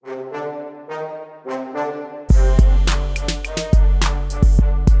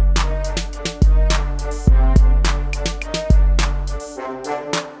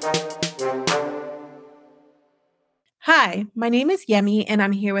Hi, my name is Yemi, and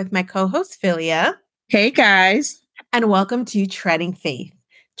I'm here with my co host, Philia. Hey guys. And welcome to Treading Faith.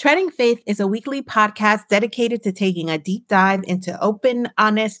 Treading Faith is a weekly podcast dedicated to taking a deep dive into open,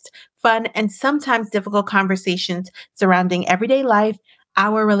 honest, fun, and sometimes difficult conversations surrounding everyday life,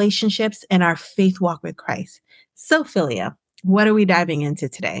 our relationships, and our faith walk with Christ. So, Philia, what are we diving into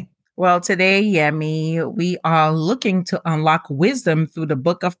today? Well, today, Yemi, we are looking to unlock wisdom through the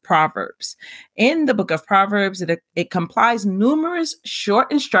book of Proverbs. In the book of Proverbs, it compiles numerous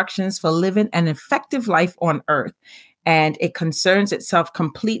short instructions for living an effective life on earth, and it concerns itself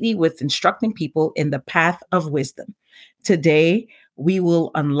completely with instructing people in the path of wisdom. Today, we will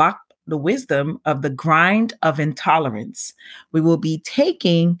unlock the wisdom of the grind of intolerance. We will be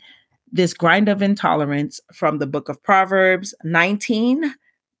taking this grind of intolerance from the book of Proverbs 19,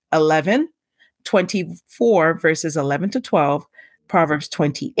 11, 24 verses 11 to 12, Proverbs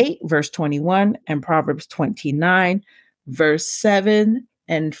 28, verse 21, and Proverbs 29, verse 7,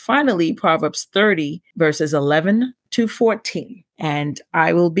 and finally Proverbs 30, verses 11 to 14. And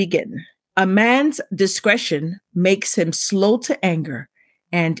I will begin. A man's discretion makes him slow to anger,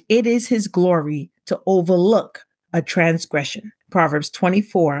 and it is his glory to overlook a transgression. Proverbs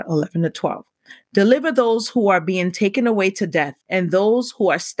 24, 11 to 12. Deliver those who are being taken away to death and those who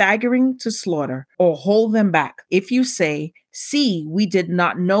are staggering to slaughter, or hold them back. If you say, "See, we did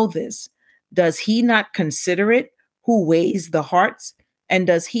not know this," does he not consider it who weighs the hearts? And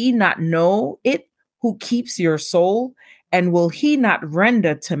does he not know it who keeps your soul? And will he not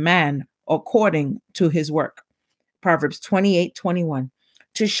render to man according to his work? Proverbs 28:21.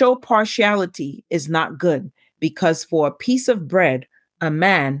 To show partiality is not good, because for a piece of bread, a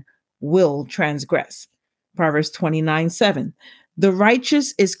man will transgress. Proverbs 29:7. The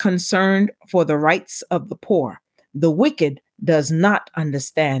righteous is concerned for the rights of the poor. The wicked does not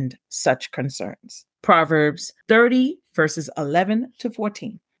understand such concerns. Proverbs 30, verses 11 to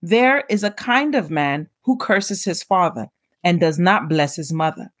 14. There is a kind of man who curses his father and does not bless his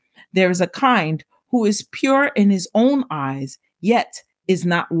mother. There is a kind who is pure in his own eyes, yet is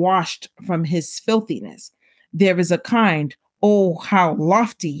not washed from his filthiness. There is a kind, oh, how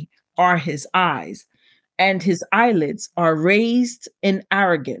lofty are his eyes, and his eyelids are raised in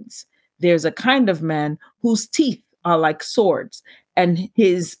arrogance. There's a kind of man whose teeth are like swords, and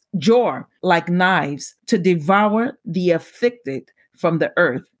his jaw like knives, to devour the afflicted from the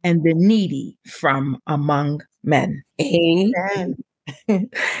earth and the needy from among men. Amen.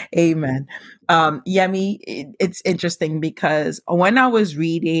 Amen. Yemi, it's interesting because when I was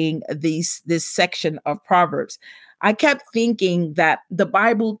reading this section of Proverbs, I kept thinking that the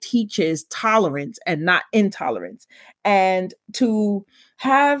Bible teaches tolerance and not intolerance. And to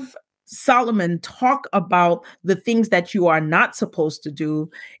have Solomon talk about the things that you are not supposed to do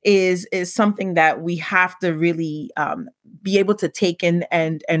is something that we have to really be able to take in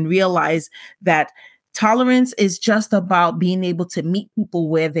and realize that tolerance is just about being able to meet people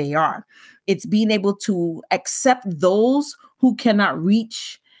where they are. It's being able to accept those who cannot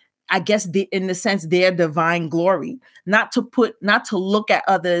reach, I guess, in the sense, their divine glory. Not to look at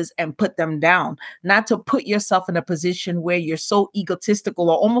others and put them down, not to put yourself in a position where you're so egotistical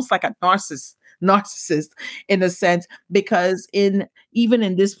or almost like a narcissist in a sense, because even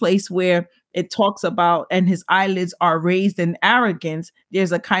in this place where it talks about, and his eyelids are raised in arrogance,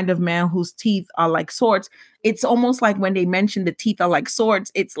 there's a kind of man whose teeth are like swords. It's almost like when they mention the teeth are like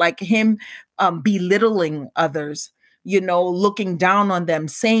swords, it's like him belittling others, looking down on them,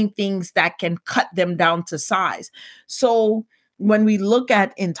 saying things that can cut them down to size. So when we look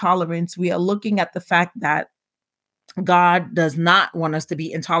at intolerance, we are looking at the fact that God does not want us to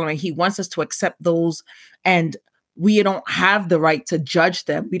be intolerant. He wants us to accept those, and we don't have the right to judge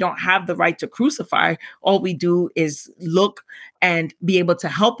them. We don't have the right to crucify. All we do is look and be able to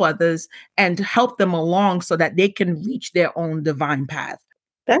help others and help them along so that they can reach their own divine path.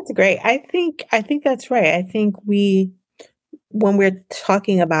 That's great. I think that's right. I think when we're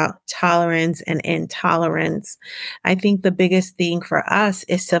talking about tolerance and intolerance, I think the biggest thing for us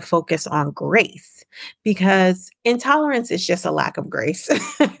is to focus on grace, because intolerance is just a lack of grace.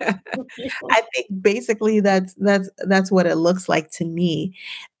 I think basically that's what it looks like to me.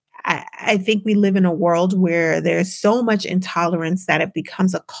 I think we live in a world where there's so much intolerance that it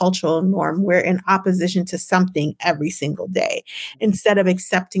becomes a cultural norm. We're in opposition to something every single day instead of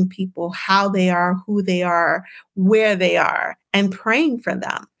accepting people how they are, who they are, where they are, and praying for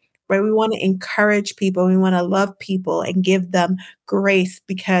them. Right? We want to encourage people. We want to love people and give them grace,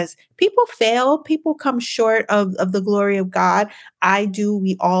 because people fail. People come short of the glory of God. I do.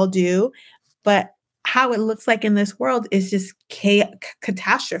 We all do. But how it looks like in this world is just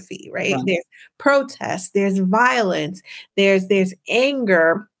catastrophe, right? Right. There's protests, there's violence, there's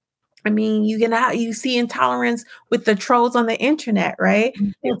anger. I mean, you see intolerance with the trolls on the internet, right?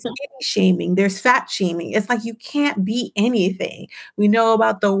 There's skinny shaming, there's fat shaming. It's like you can't be anything. We know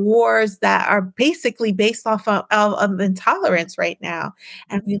about the wars that are basically based off of intolerance right now.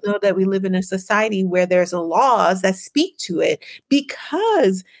 And we know that we live in a society where there's laws that speak to it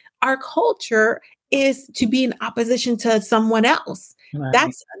because our culture is to be in opposition to someone else.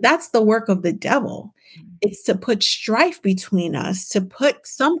 Right. That's the work of the devil. It's to put strife between us, to put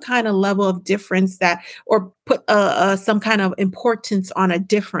some kind of level of difference that, or put some kind of importance on a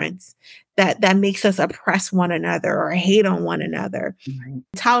difference that makes us oppress one another or hate on one another. Right.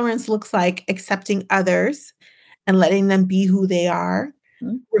 Tolerance looks like accepting others and letting them be who they are,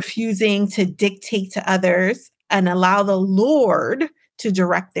 Mm, refusing to dictate to others and allow the Lord to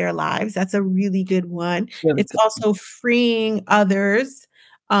direct their lives. That's a really good one. really It's good. also freeing others.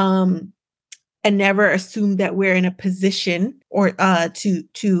 Um, and never assume that we're in a position or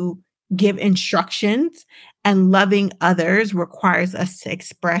to give instructions, and loving others requires us to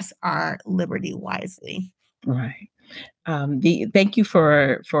express our liberty wisely. Right. The Thank you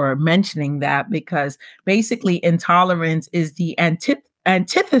for mentioning that, because basically intolerance is the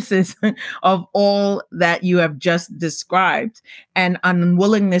antithesis of all that you have just described, and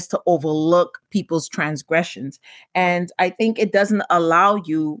unwillingness to overlook people's transgressions. And I think it doesn't allow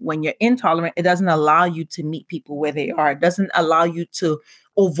you, when you're intolerant, it doesn't allow you to meet people where they are. It doesn't allow you to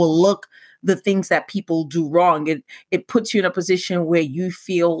overlook the things that people do wrong. It puts you in a position where you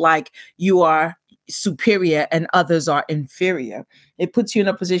feel like you are superior and others are inferior. It puts you in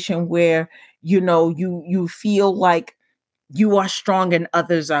a position where you feel like you are strong and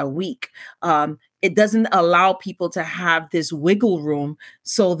others are weak. It doesn't allow people to have this wiggle room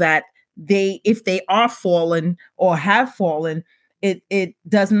so that if they are fallen or have fallen, it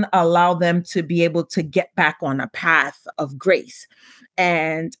doesn't allow them to be able to get back on a path of grace.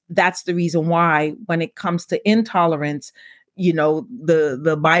 And that's the reason why, when it comes to intolerance,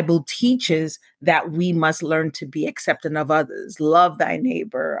 the Bible teaches that we must learn to be accepting of others, love thy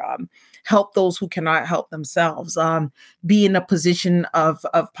neighbor, help those who cannot help themselves, be in a position of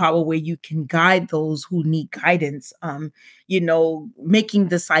power where you can guide those who need guidance, making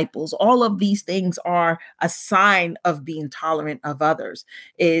disciples. All of these things are a sign of being tolerant of others.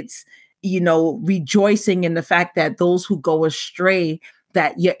 It's rejoicing in the fact that those who go astray,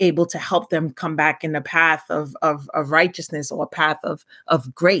 that you're able to help them come back in the path of righteousness, or a path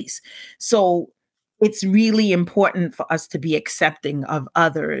of grace. So it's really important for us to be accepting of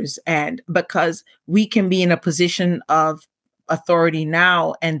others, and because we can be in a position of authority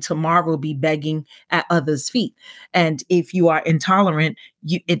now and tomorrow be begging at others' feet. And if you are intolerant,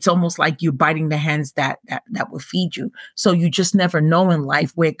 it's almost like you're biting the hands that will feed you. So you just never know in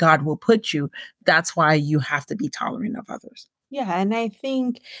life where God will put you. That's why you have to be tolerant of others. Yeah, and I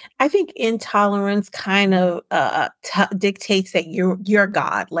think intolerance kind of dictates that you're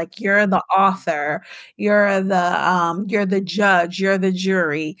God, like you're the author, you're the judge, you're the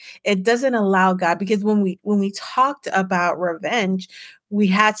jury. It doesn't allow God, because when we talked about revenge, we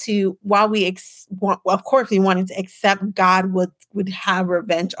had to, while well, of course we wanted to accept God would have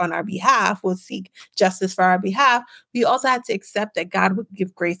revenge on our behalf, would seek justice for our behalf. We also had to accept that God would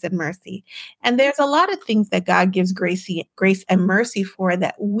give grace and mercy. And there's a lot of things that God gives grace and mercy for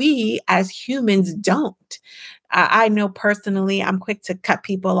that we as humans don't. I know personally, I'm quick to cut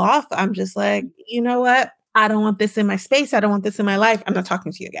people off. I'm just like, you know what? I don't want this in my space. I don't want this in my life. I'm not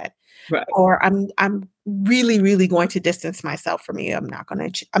talking to you again. Right. Or I'm really, really going to distance myself from you. I'm not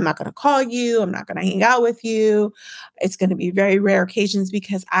gonna call you. I'm not gonna hang out with you. It's gonna be very rare occasions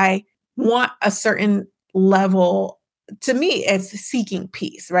because I want a certain level. To me, it's seeking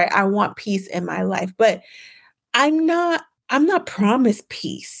peace, right? I want peace in my life, but I'm not I'm not promised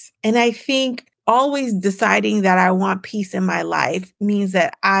peace. And I think always deciding that I want peace in my life means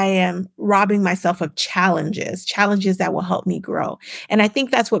that I am robbing myself of challenges that will help me grow. And I think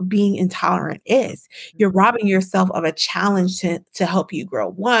that's what being intolerant is. You're robbing yourself of a challenge to help you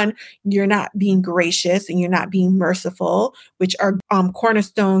grow. One, you're not being gracious and you're not being merciful, which are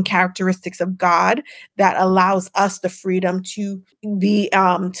cornerstone characteristics of God that allows us the freedom to be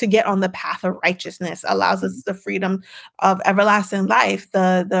to get on the path of righteousness, allows us the freedom of everlasting life,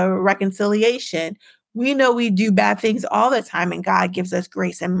 the reconciliation. We know we do bad things all the time, and God gives us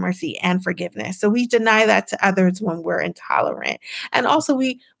grace and mercy and forgiveness. So we deny that to others when we're intolerant. And also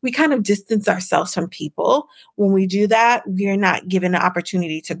we kind of distance ourselves from people. When we do that, we're not given an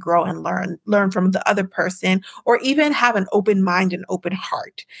opportunity to grow and learn from the other person, or even have an open mind and open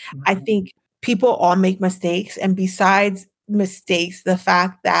heart. I Right. think people all make mistakes. And besides mistakes, the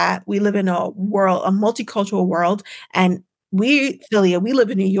fact that we live in a world, a multicultural world, and Philia, we live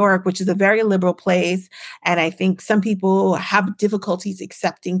in New York, which is a very liberal place. And I think some people have difficulties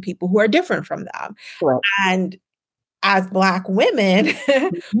accepting people who are different from them. Right. And as Black women,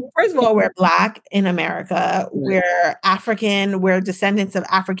 Mhm. first of all, we're Black in America. Right. We're African. We're descendants of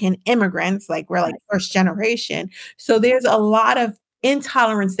African immigrants. Like we're like Right. first generation. So there's a lot of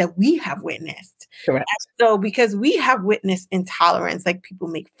intolerance that we have witnessed. Correct. So because we have witnessed intolerance, like people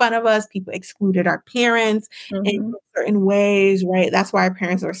make fun of us, people excluded our parents in Mhm. certain ways, right? That's why our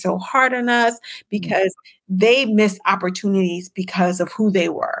parents are so hard on us because they missed opportunities because of who they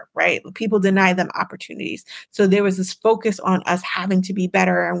were, right? People deny them opportunities. So there was this focus on us having to be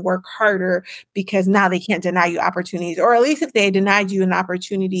better and work harder because now they can't deny you opportunities, or at least if they denied you an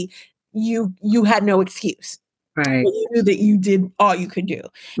opportunity, you had no excuse. Right. You knew that you did all you could do.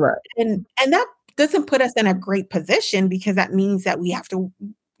 Right. And that doesn't put us in a great position because that means that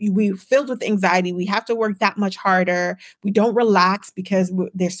we're filled with anxiety. We have to work that much harder. We don't relax because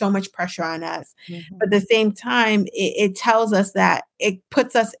there's so much pressure on us. Mhm. But at the same time, it tells us that it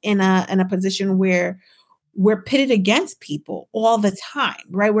puts us in a position where we're pitted against people all the time,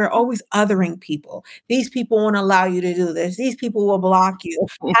 right? We're always othering people. These people won't allow you to do this. These people will block you.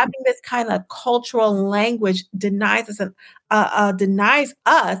 Having this kind of cultural language denies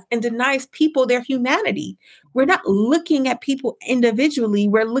us and denies people their humanity. We're not looking at people individually.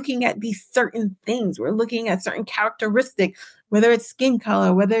 We're looking at these certain things. We're looking at certain characteristics, whether it's skin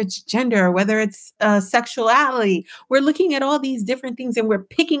color, whether it's gender, whether it's sexuality. We're looking at all these different things and we're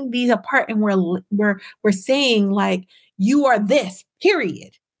picking these apart and we're saying like you are this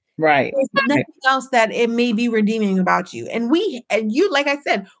period. Right. There's Right. nothing else that it may be redeeming about you. And you, like I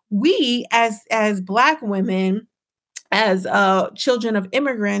said, we as Black women, as children of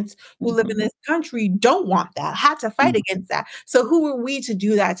immigrants who live in Mhm. this country, don't want that, had to fight Mhm. against that. So who are we to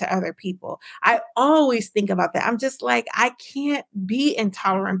do that to other people? I always think about that. I'm just like, I can't be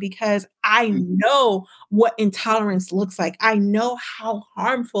intolerant because I know what intolerance looks like. I know how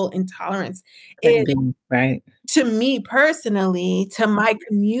harmful intolerance Can is be. Right. to me personally, to my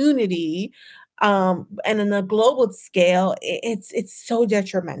community, and on a global scale, it's so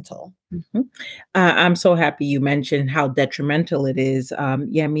detrimental. Mhm. I'm so happy you mentioned how detrimental it is,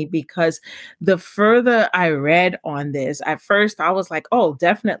 Yemi, because the further I read on this, at first I was like, oh,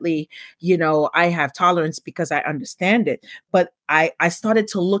 definitely, I have tolerance because I understand it. But I started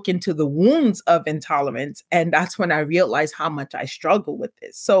to look into the wounds of intolerance, and that's when I realized how much I struggle with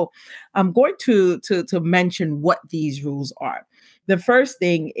this. So I'm going to mention what these rules are. The first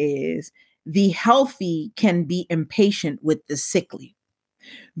thing is the healthy can be impatient with the sickly.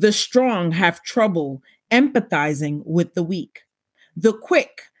 The strong have trouble empathizing with the weak. The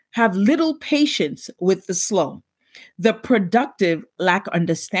quick have little patience with the slow. The productive lack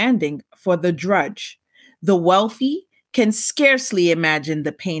understanding for the drudge. The wealthy can scarcely imagine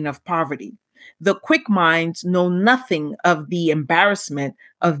the pain of poverty. The quick minds know nothing of the embarrassment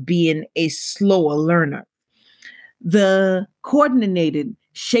of being a slower learner. The coordinated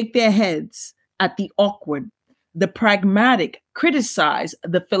shake their heads at the awkward. The pragmatic criticize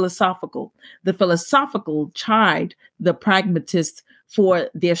the philosophical. The philosophical chide the pragmatist for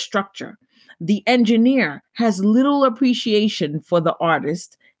their structure. The engineer has little appreciation for the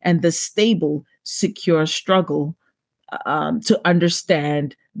artist, and the stable, secure struggle to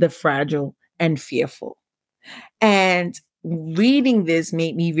understand the fragile and fearful. And reading this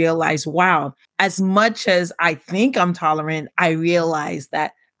made me realize, wow, as much as I think I'm tolerant, I realize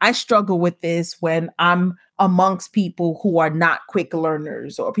that I struggle with this when I'm amongst people who are not quick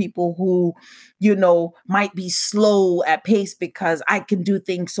learners or people who, might be slow at pace because I can do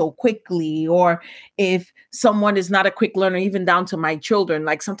things so quickly. Or if someone is not a quick learner, even down to my children,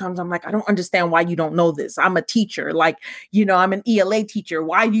 like sometimes I'm like, I don't understand why you don't know this. I'm a teacher. Like, I'm an ELA teacher.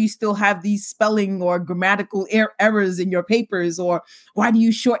 Why do you still have these spelling or grammatical errors in your papers? Or why do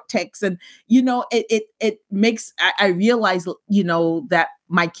you short text? And, it makes, I realize, that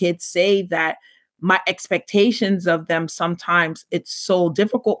my kids say that my expectations of them sometimes it's so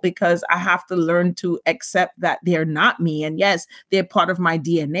difficult because I have to learn to accept that they're not me. And yes, they're part of my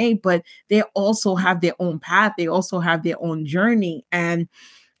DNA, but they also have their own path. They also have their own journey. And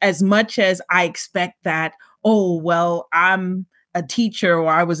as much as I expect that, oh, well, I'm a teacher or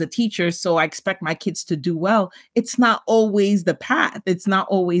I was a teacher, so I expect my kids to do well. It's not always the path. It's not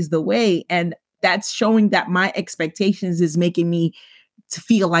always the way. And that's showing that my expectations is making me to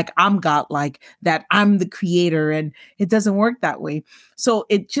feel like I'm godlike, that I'm the creator, and it doesn't work that way. So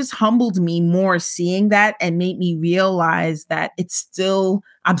it just humbled me more seeing that and made me realize that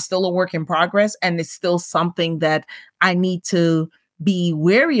I'm still a work in progress, and it's still something that I need to be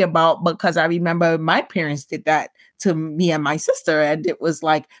wary about, because I remember my parents did that to me and my sister. And it was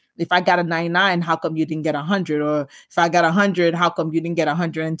like, if I got a 99, how come you didn't get 100? Or if I got 100, how come you didn't get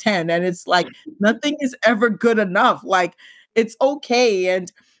 110? And it's like, nothing is ever good enough. Like, it's okay.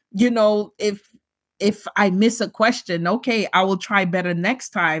 And, if I miss a question, okay, I will try better next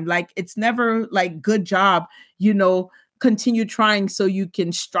time. Like, it's never like good job, you know, continue trying so you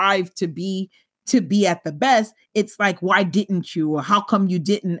can strive to be at the best. It's like, why didn't you? Or how come you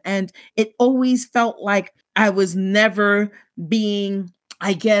didn't? And it always felt like I was never being,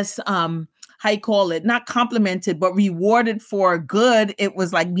 I guess, how you call it, not complimented, but rewarded for good. It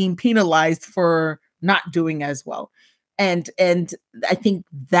was like being penalized for not doing as well. And I think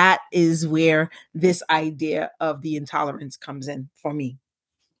that is where this idea of the intolerance comes in for me.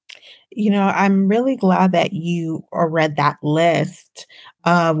 I'm really glad that you read that list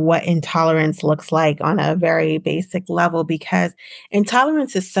of what intolerance looks like on a very basic level, because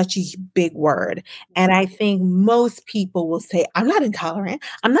intolerance is such a big word. And I think most people will say, I'm not intolerant.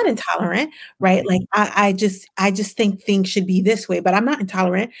 I'm not intolerant, right? Like I just think things should be this way, but I'm not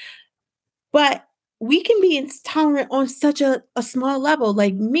intolerant. But we can be intolerant on such a small level.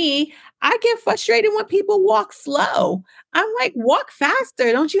 Like me, I get frustrated when people walk slow. I'm like, walk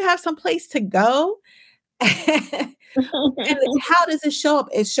faster. Don't you have some place to go? And how does it show up?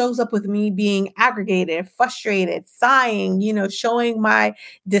 It shows up with me being aggregated, frustrated, sighing, showing my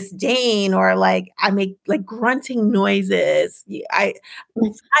disdain, or like I make like grunting noises. I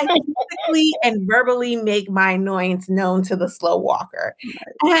physically and verbally make my annoyance known to the slow walker.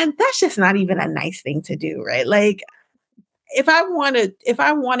 And that's just not even a nice thing to do, right? Like if I want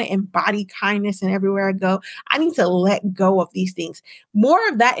to embody kindness in everywhere I go, I need to let go of these things. More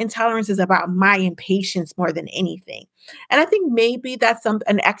of that intolerance is about my impatience more than anything. And I think maybe that's an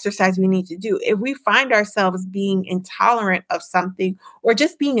exercise we need to do. If we find ourselves being intolerant of something or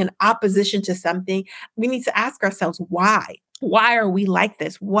just being in opposition to something, we need to ask ourselves why. Why are we like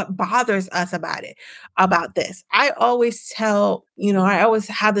this? What bothers us about this? I always have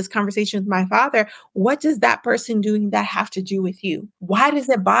this conversation with my father. What does that person doing that have to do with you? Why does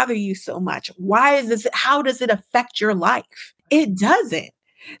it bother you so much? How does it affect your life? It doesn't.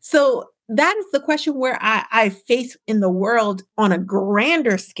 So that is the question where I face in the world on a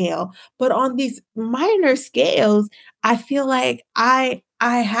grander scale, but on these minor scales, I feel like I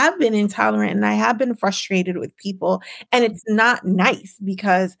have been intolerant and I have been frustrated with people, and it's not nice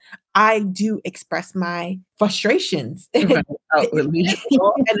because I do express my frustrations. Right. It's Outwardly.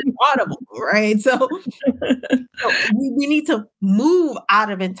 visible and it's audible, right? So we need to move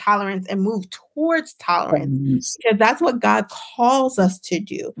out of intolerance and move towards tolerance, Yes. because that's what God calls us to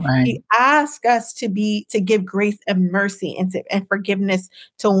do. Right. He asks us to give grace and mercy and forgiveness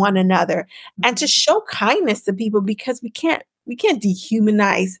to one another, and to show kindness to people, because we can't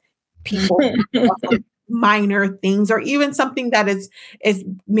dehumanize people off of minor things, or even something that is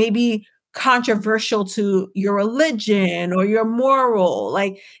maybe controversial to your religion or your moral.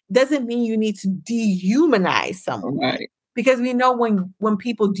 Like, doesn't mean you need to dehumanize someone, Right. because we know when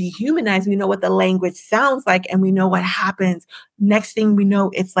people dehumanize, we know what the language sounds like, and we know what happens. Next thing we know,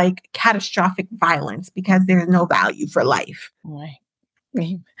 it's like catastrophic violence because there's no value for life. Right.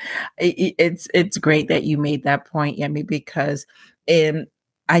 It's great that you made that point, Yemi, because um,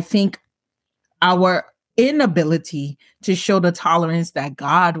 I think our inability to show the tolerance that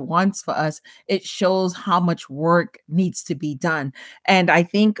God wants for us, it shows how much work needs to be done. And I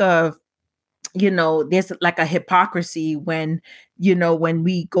think of, there's like a hypocrisy when, when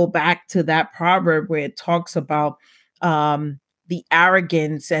we go back to that proverb where it talks about um the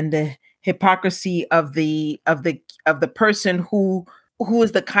arrogance and the hypocrisy of the person who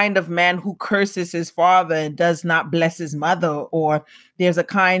is the kind of man who curses his father and does not bless his mother. Or there's a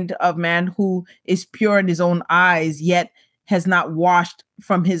kind of man who is pure in his own eyes yet has not washed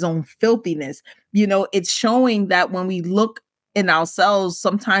from his own filthiness. It's showing that when we look in ourselves,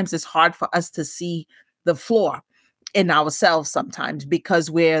 sometimes it's hard for us to see the flaw in ourselves sometimes,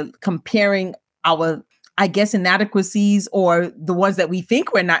 because we're comparing our, I guess, inadequacies, or the ones that we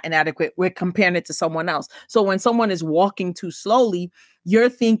think we're not inadequate, we're comparing it to someone else. So when someone is walking too slowly, you're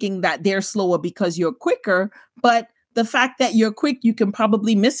thinking that they're slower because you're quicker, but the fact that you're quick, you can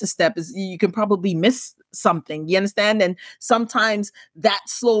probably miss a step, is you can probably miss something. You understand? And sometimes that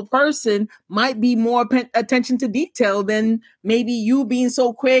slow person might be more attention to detail than maybe you being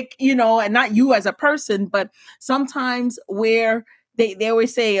so quick, and not you as a person, but sometimes where they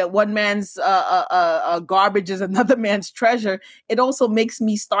always say one man's garbage is another man's treasure. It also makes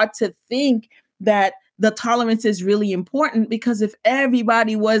me start to think that the tolerance is really important, because if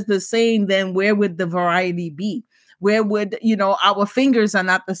everybody was the same, then where would the variety be? Where would, our fingers are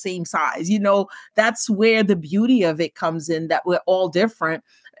not the same size? That's where the beauty of it comes in, that we're all different.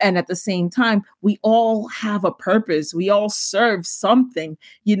 And at the same time, we all have a purpose. We all serve something.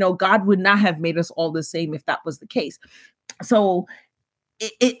 God would not have made us all the same if that was the case. So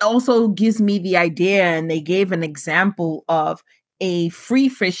it also gives me the idea, and they gave an example of a free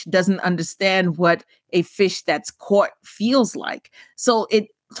fish doesn't understand what a fish that's caught feels like. So it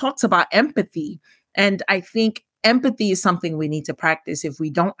talks about empathy. And I think empathy is something we need to practice if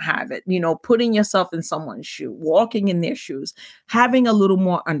we don't have it. Putting yourself in someone's shoe, walking in their shoes, having a little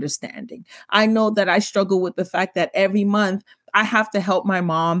more understanding. I know that I struggle with the fact that every month I have to help my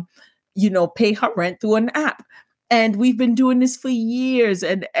mom, pay her rent through an app. And we've been doing this for years.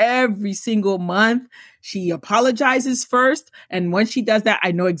 And every single month, she apologizes first. And when she does that,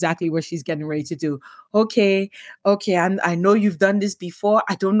 I know exactly what she's getting ready to do. Okay, I know you've done this before.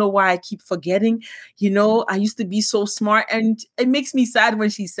 I don't know why I keep forgetting. I used to be so smart. And it makes me sad when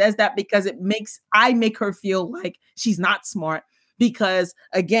she says that, because I make her feel like she's not smart. Because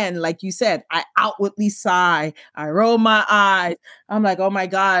again, like you said, I outwardly sigh, I roll my eyes. I'm like, oh my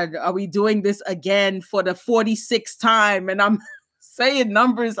God, are we doing this again for the 46th time? And I'm saying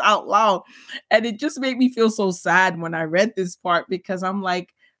numbers out loud. And it just made me feel so sad when I read this part, because I'm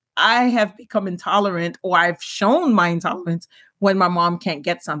like, I have become intolerant, or I've shown my intolerance when my mom can't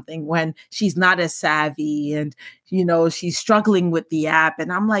get something, when she's not as savvy, and she's struggling with the app.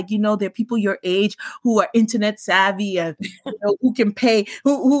 And I'm like, there are people your age who are internet savvy, and who can pay,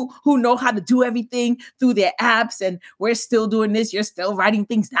 who know how to do everything through their apps, and we're still doing this. You're still writing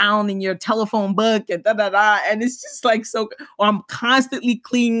things down in your telephone book, and da da da. And it's just like, so, or I'm constantly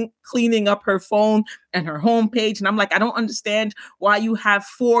cleaning up her phone and her homepage, and I'm like, I don't understand why you have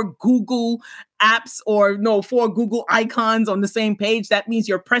 4 Google apps, or no, 4 Google icons on the same page. That means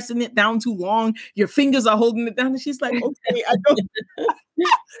you're pressing it down too long. Your fingers are holding it down. And she's like, okay, I don't.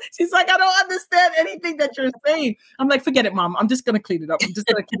 She's like, I don't understand anything that you're saying. I'm like, forget it, mom. I'm just gonna clean it up. I'm just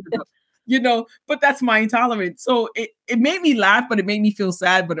gonna clean it up. But that's my intolerance. So it made me laugh, but it made me feel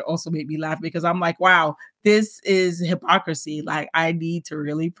sad, but it also made me laugh, because I'm like, wow, this is hypocrisy. Like, I need to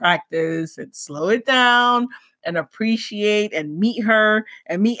really practice and slow it down and appreciate and meet her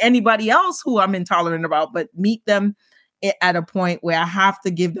and meet anybody else who I'm intolerant about, but meet them at a point where I have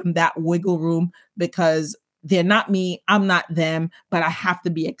to give them that wiggle room, because they're not me, I'm not them, but I have to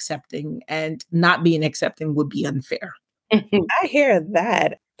be accepting, and not being accepting would be unfair. I hear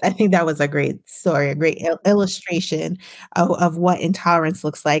that. I think that was a great story, a great illustration of what intolerance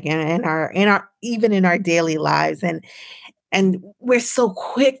looks like in our even in our daily lives. And we're so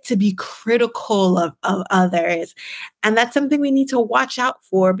quick to be critical of others. And that's something we need to watch out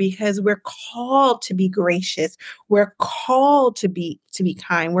for, because we're called to be gracious. We're called to be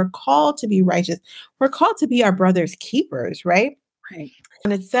kind. We're called to be righteous. We're called to be our brother's keepers, right? Right.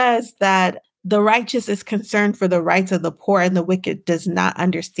 And it says that the righteous is concerned for the rights of the poor, and the wicked does not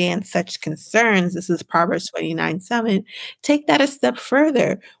understand such concerns. This is Proverbs 29:7. Take that a step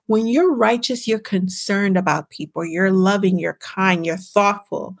further. When you're righteous, you're concerned about people. You're loving, you're kind, you're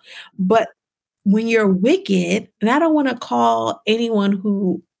thoughtful. But when you're wicked, and I don't want to call anyone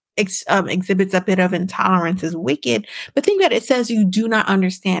who exhibits a bit of intolerance as wicked, but think that it says you do not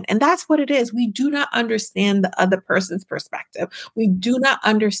understand. And that's what it is. We do not understand the other person's perspective. We do not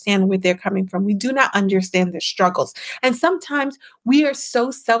understand where they're coming from. We do not understand their struggles. And sometimes we are so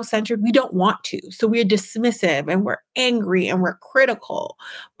self centered, we don't want to. So we're dismissive and we're angry and we're critical.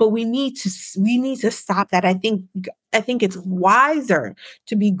 But we need to stop that. I think it's wiser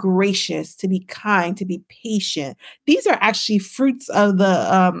to be gracious, to be kind, to be patient. These are actually fruits of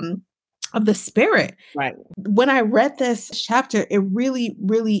the spirit. Right. When I read this chapter, it really,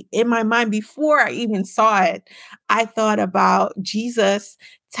 really, in my mind, before I even saw it, I thought about Jesus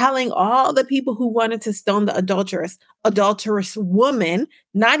telling all the people who wanted to stone the adulterous woman,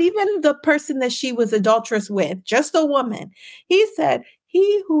 not even the person that she was adulterous with, just a woman. He said,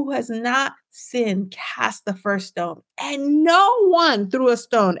 he who has not sinned cast the first stone. And no one threw a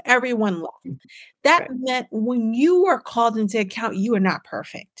stone, everyone left. That Right. meant when you are called into account, you are not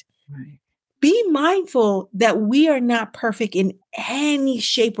perfect. Right. Be mindful that we are not perfect in any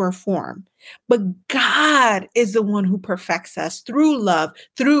shape or form, but God is the one who perfects us through love,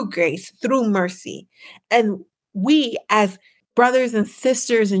 through grace, through mercy. And we, as brothers and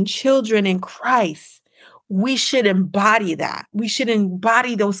sisters and children in Christ, we should embody that. We should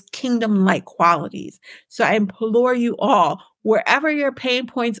embody those kingdom like qualities. So I implore you all, wherever your pain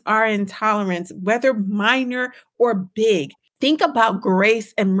points are in tolerance, whether minor or big, think about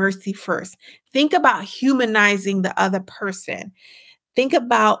grace and mercy first. Think about humanizing the other person. Think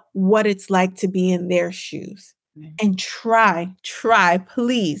about what it's like to be in their shoes and try,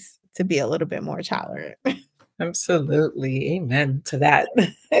 please, to be a little bit more tolerant. Absolutely. Amen to that.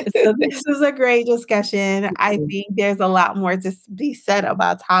 So this is a great discussion. I think there's a lot more to be said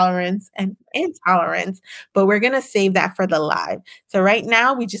about tolerance and intolerance, but we're going to save that for the live. So right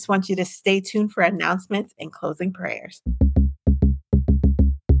now, we just want you to stay tuned for announcements and closing prayers.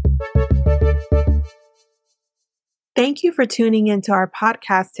 Thank you for tuning into our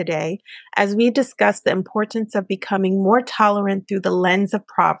podcast today as we discuss the importance of becoming more tolerant through the lens of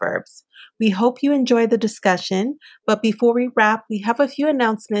Proverbs. We hope you enjoy the discussion, but before we wrap, we have a few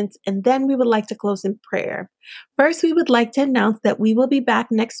announcements and then we would like to close in prayer. First, we would like to announce that we will be back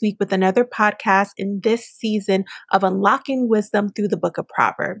next week with another podcast in this season of Unlocking Wisdom through the Book of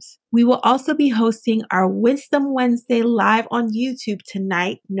Proverbs. We will also be hosting our Wisdom Wednesday live on YouTube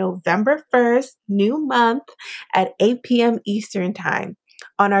tonight, November 1st, new month, at 8 p.m. Eastern Time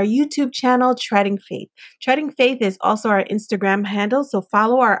on our YouTube channel, Treading Faith. Treading Faith is also our Instagram handle, so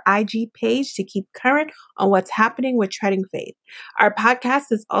follow our IG page to keep current on what's happening with Treading Faith. Our podcast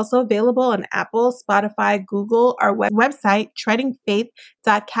is also available on Apple, Spotify, Google, our website,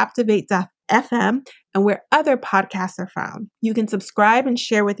 treadingfaith.captivate.fm, and where other podcasts are found. You can subscribe and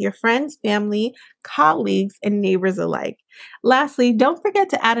share with your friends, family, colleagues, and neighbors alike. Lastly, don't forget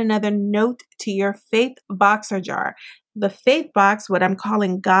to add another note to your faith box or jar. The faith box, what I'm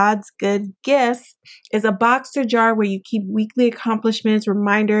calling God's good gifts, is a box or jar where you keep weekly accomplishments,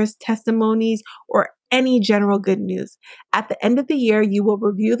 reminders, testimonies, or any general good news. At the end of the year, you will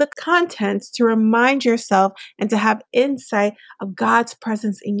review the contents to remind yourself and to have insight of God's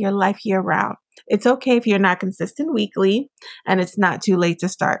presence in your life year round. It's okay if you're not consistent weekly, and it's not too late to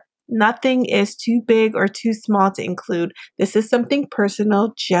start. Nothing is too big or too small to include. This is something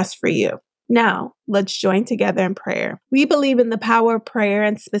personal just for you. Now, let's join together in prayer. We believe in the power of prayer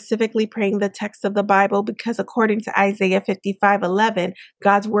and specifically praying the text of the Bible because according to Isaiah 55:11,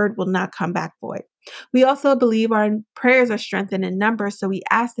 God's word will not come back void. We also believe our prayers are strengthened in numbers, so we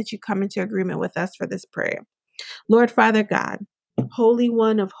ask that you come into agreement with us for this prayer. Lord Father God, Holy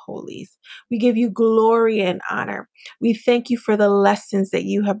One of Holies, we give you glory and honor. We thank you for the lessons that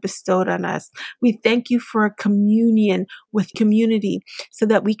you have bestowed on us. We thank you for communion with community so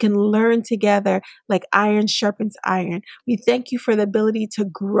that we can learn together like iron sharpens iron. We thank you for the ability to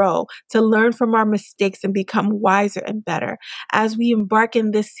grow, to learn from our mistakes and become wiser and better. As we embark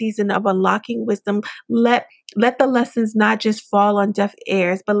in this season of unlocking wisdom, let the lessons not just fall on deaf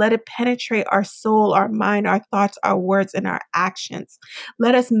ears, but let it penetrate our soul, our mind, our thoughts, our words, and our actions.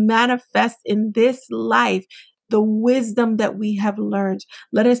 Let us manifest in this life the wisdom that we have learned.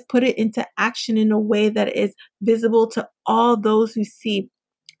 Let us put it into action in a way that is visible to all those who see,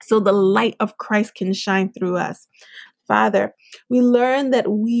 so the light of Christ can shine through us. Father, we learn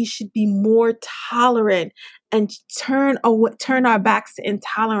that we should be more tolerant and turn our backs to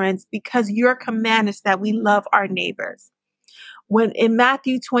intolerance because your command is that we love our neighbors. When in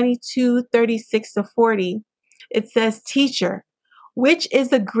Matthew 22:36-40, it says, Teacher, which is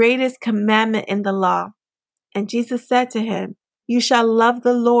the greatest commandment in the law? And Jesus said to him, You shall love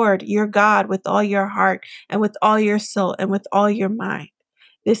the Lord your God with all your heart and with all your soul and with all your mind.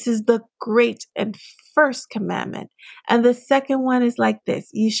 This is the great and first commandment. And the second one is like this: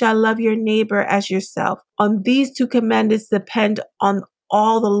 You shall love your neighbor as yourself. On these two commandments depend on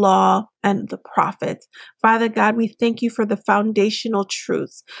all the law and the prophets. Father God, we thank you for the foundational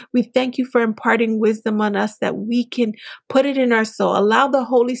truths. We thank you for imparting wisdom on us that we can put it in our soul. Allow the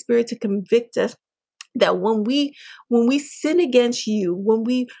Holy Spirit to convict us that when we sin against you, when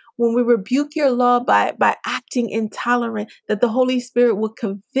we rebuke your law by acting intolerant, that the Holy Spirit will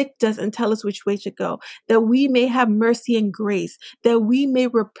convict us and tell us which way to go, that we may have mercy and grace, that we may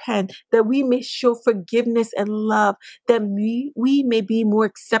repent, that we may show forgiveness and love, that we may be more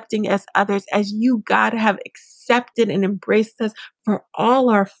accepting as others, as you, God, have accepted and embraced us for all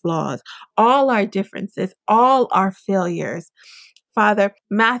our flaws, all our differences, all our failures. Father,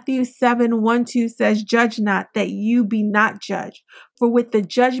 Matthew 7:1-2 says, Judge not, that you be not judged. For with the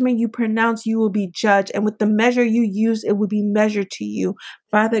judgment you pronounce, you will be judged, and with the measure you use, it will be measured to you.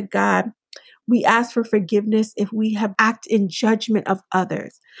 Father God, we ask for forgiveness if we have acted in judgment of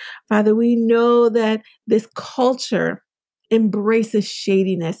others. Father, we know that this culture embraces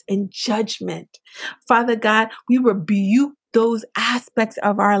shadiness and judgment. Father God, we rebuke those aspects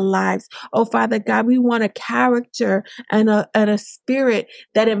of our lives. Oh, Father God, we want a character and a spirit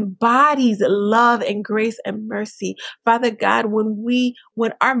that embodies love and grace and mercy. Father God,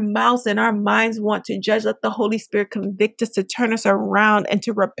 when our mouths and our minds want to judge, let the Holy Spirit convict us to turn us around and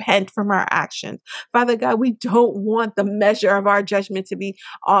to repent from our actions. Father God, we don't want the measure of our judgment to be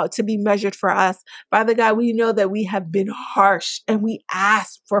measured for us. Father God, we know that we have been harsh and we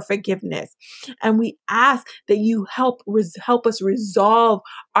ask for forgiveness. And we ask that you help us resolve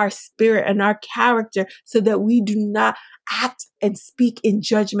our spirit and our character so that we do not act and speak in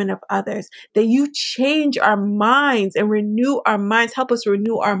judgment of others. That you change our minds and renew our minds. Help us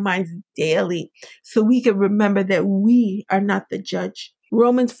renew our minds daily so we can remember that we are not the judge.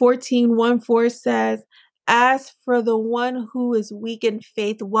 Romans 14:1-4 says, as for the one who is weak in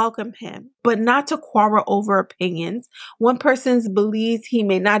faith, welcome him, but not to quarrel over opinions. One person believes he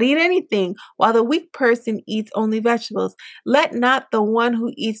may not eat anything, while the weak person eats only vegetables. Let not the one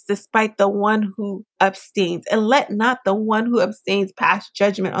who eats despite the one who abstains, and let not the one who abstains pass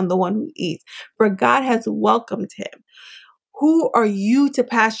judgment on the one who eats, for God has welcomed him. Who are you to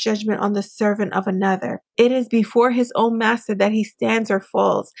pass judgment on the servant of another? It is before his own master that he stands or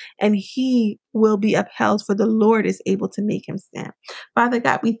falls, and he will be upheld, for the Lord is able to make him stand. Father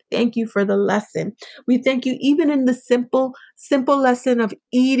God, we thank you for the lesson. We thank you even in the simple lesson of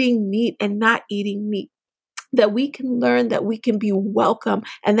eating meat and not eating meat, that we can learn that we can be welcome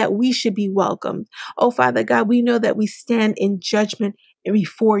and that we should be welcomed. Oh, Father God, we know that we stand in judgment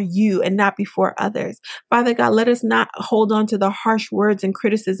before you and not before others. Father God, let us not hold on to the harsh words and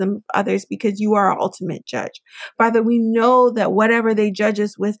criticism of others, because you are our ultimate judge. Father, we know that whatever they judge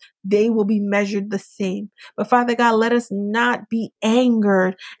us with, they will be measured the same. But Father God, let us not be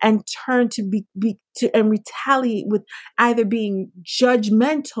angered and turn and retaliate with either being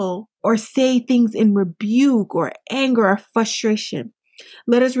judgmental or say things in rebuke or anger or frustration.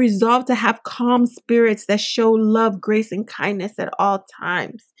 Let us resolve to have calm spirits that show love, grace, and kindness at all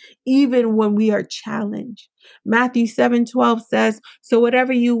times, even when we are challenged. Matthew 7:12 says, so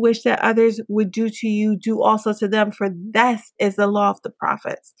whatever you wish that others would do to you, do also to them, for this is the law of the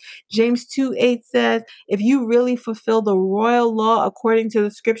prophets. James 2:8 says, if you really fulfill the royal law according to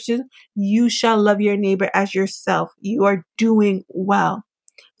the scriptures, you shall love your neighbor as yourself. You are doing well.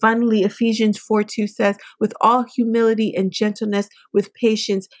 Finally, Ephesians 4:2 says, with all humility and gentleness, with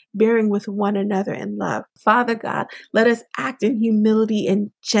patience, bearing with one another in love. Father God, let us act in humility and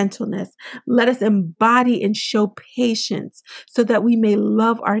gentleness. Let us embody and show patience so that we may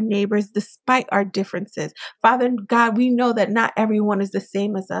love our neighbors despite our differences. Father God, we know that not everyone is the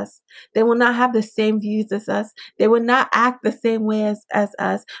same as us. They will not have the same views as us. They will not act the same way as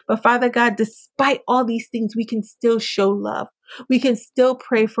us. But Father God, despite all these things, we can still show love. We can still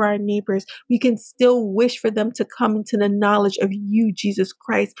pray for our neighbors. We can still wish for them to come into the knowledge of you, Jesus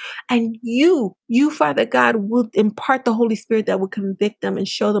Christ. And you, Father God, will impart the Holy Spirit that will convict them and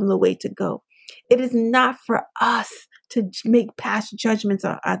show them the way to go. It is not for us to make past judgments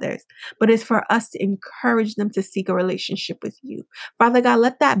on others, but it's for us to encourage them to seek a relationship with you. Father God,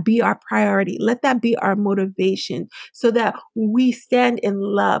 let that be our priority. Let that be our motivation so that we stand in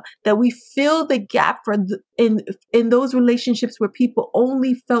love, that we fill the gap in those relationships where people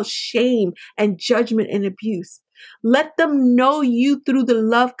only felt shame and judgment and abuse. Let them know you through the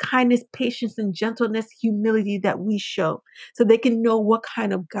love, kindness, patience, and gentleness, humility that we show, so they can know what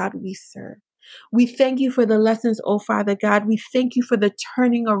kind of God we serve. We thank you for the lessons, oh Father God. We thank you for the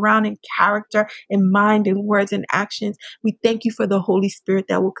turning around in character, in mind, in words, and actions. We thank you for the Holy Spirit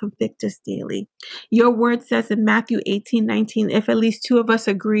that will convict us daily. Your word says in Matthew 18:19, if at least two of us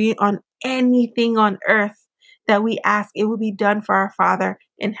agree on anything on earth that we ask, it will be done for our Father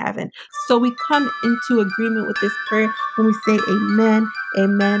in heaven. So we come into agreement with this prayer when we say amen,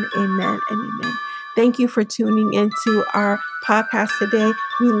 amen, amen, and amen. Thank you for tuning into our podcast today.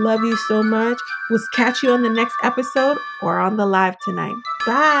 We love you so much. We'll catch you on the next episode or on the live tonight.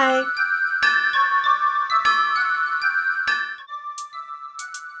 Bye.